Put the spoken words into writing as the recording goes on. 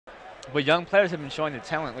But young players have been showing their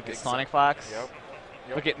talent. Look at Sonic Fox. Yep.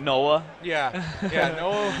 Look at Noah. Yeah, yeah.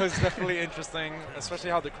 Noah was definitely interesting, especially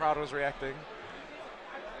how the crowd was reacting.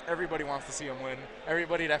 Everybody wants to see him win.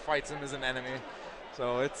 Everybody that fights him is an enemy,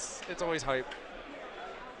 so it's always hype.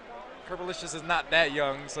 Curbolicious is not that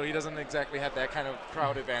young, so he doesn't exactly have that kind of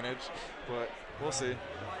crowd advantage, but we'll see.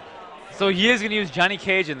 So he is going to use Johnny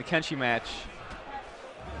Cage in the Kenshi match.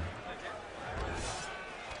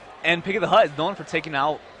 And Pig of the Hut is known for taking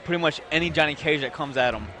out pretty much any Johnny Cage that comes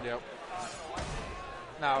at him. Yep.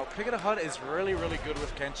 Now, Pig of the Hut is really, really good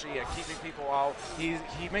with Kenshi at keeping people out. He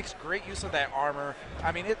makes great use of that armor.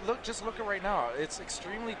 I mean, just look at right now. It's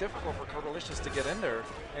extremely difficult for Curbolicious to get in there.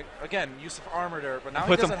 Again, use of armor there, but now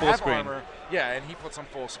he doesn't have armor. Yeah, and he puts on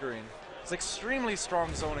full screen. It's extremely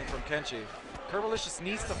strong zoning from Kenshi. Curbolicious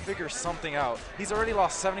needs to figure something out. He's already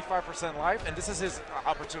lost 75% life, and this is his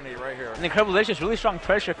opportunity right here. And then Curbolicious, really strong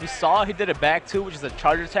pressure. If you saw, he did a back two, which is a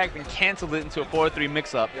charger attack, then canceled it into a 4-3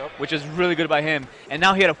 mix-up, which is really good by him. And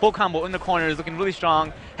now he had a full combo in the corner. He's looking really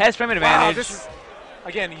strong. Has frame advantage. Wow, this is,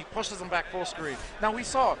 again, he pushes him back full screen. Now we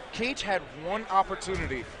saw Cage had one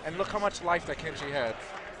opportunity, and look how much life that Kenshi had.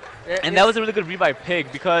 And that was a really good read by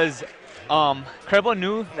Pig because Curbo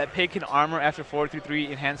knew that Pig can armor after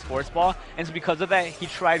 4-3-3 enhanced force ball, and so because of that, he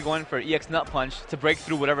tried going for EX nut punch to break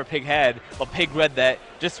through whatever Pig had, but Pig read that,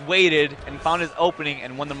 just waited, and found his opening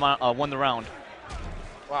and won the round.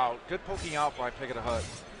 Wow, good poking out by Pig of the Hut.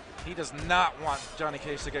 He does not want Johnny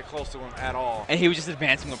Cage to get close to him at all. And he was just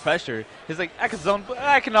advancing with pressure. He's like, I can zone, but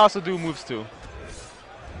I can also do moves too.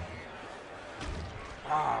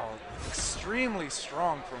 Wow, extremely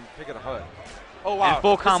strong from Pig of the Hut. Oh, wow. And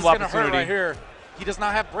full combo this is opportunity. Hurt right here. He does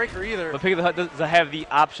not have breaker either. But Pig of the Hut doesn't have the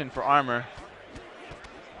option for armor.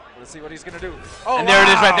 Let's see what he's going to do. Oh, and there it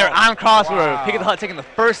is right there on crossover. Wow. Pig of the Hut taking the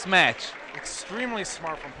first match. Extremely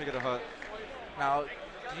smart from Pig of the Hut. Now,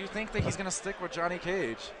 do you think that he's going to stick with Johnny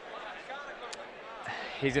Cage?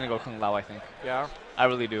 He's going to go Kung Lao, I think. Yeah? I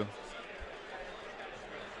really do.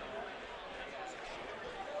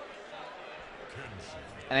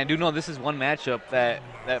 And I do know this is one matchup that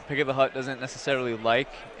Pig of the Hut doesn't necessarily like.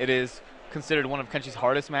 It is considered one of Kenshi's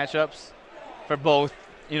hardest matchups for both,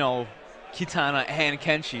 you know, Kitana and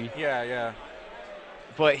Kenshi. Yeah, yeah.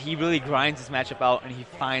 But he really grinds this matchup out, and he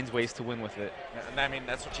finds ways to win with it. And I mean,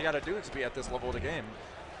 that's what you got to do to be at this level of the game.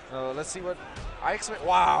 Let's see what I expect.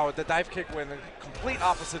 Wow, the dive kick went in the complete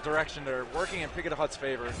opposite direction there, working in Pig of the Hut's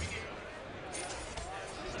favor.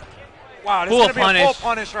 Wow, this is going to be a full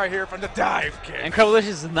punish right here from the dive kick. And Curbolicious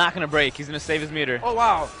is not going to break. He's going to save his meter. Oh,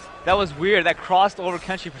 wow. That was weird. That crossed over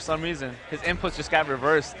Kenshi for some reason. His inputs just got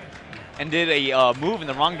reversed and did a move in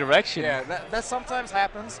the wrong direction. Yeah, that sometimes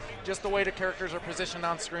happens, just the way the characters are positioned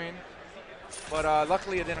on screen. But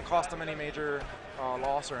luckily it didn't cost him any major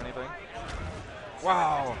loss or anything.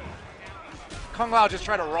 Wow. Kung Lao just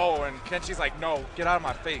tried to roll, and Kenshi's like, no, get out of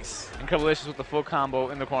my face. And Curbolicious with the full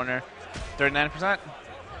combo in the corner. 39%.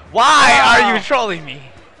 Why are you trolling me?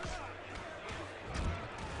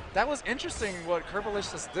 That was interesting what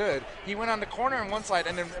Curbolicious did. He went on the corner on one side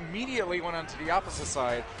and then immediately went on to the opposite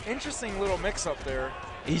side. Interesting little mix-up there.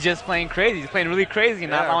 He's just playing crazy. He's playing really crazy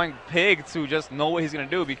and not allowing Pig to just know what he's going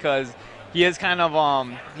to do because he is kind of,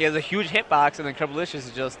 he has a huge hitbox, and then Curbolicious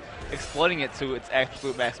is just exploiting it to its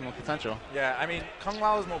absolute maximum potential. Yeah, I mean, Kung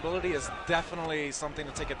Lao's mobility is definitely something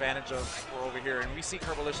to take advantage of for over here, and we see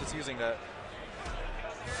Curbolicious using that.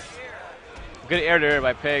 Good air to air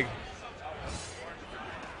by Pig.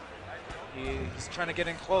 He's trying to get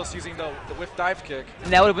in close using the whiff dive kick.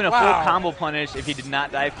 And that would have been a full combo punish if he did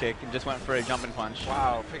not dive kick and just went for a jumping punch.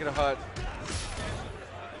 Wow, Pig of the Hut.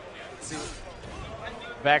 Let's see.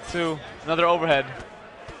 Back to another overhead.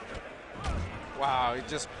 Wow, he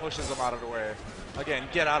just pushes him out of the way. Again,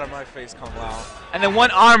 get out of my face, Kung Lao. And then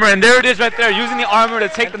one armor, and there it is right there, using the armor to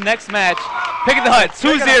take the next match. Pig of the Hut,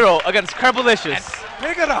 2-0 against Curbolicious.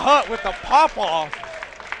 Pig of the Hut with the pop-off.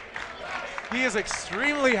 He is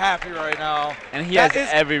extremely happy right now. And he has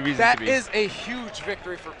every reason to be. That is a huge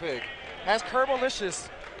victory for Pig. Has Curbolicious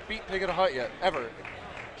beat Pig of the Hut yet, ever?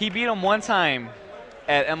 He beat him one time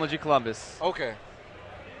at MLG Columbus. Okay.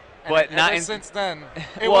 But and not since then.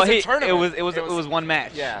 It was one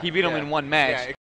match. Yeah, He beat him in one match. Yeah.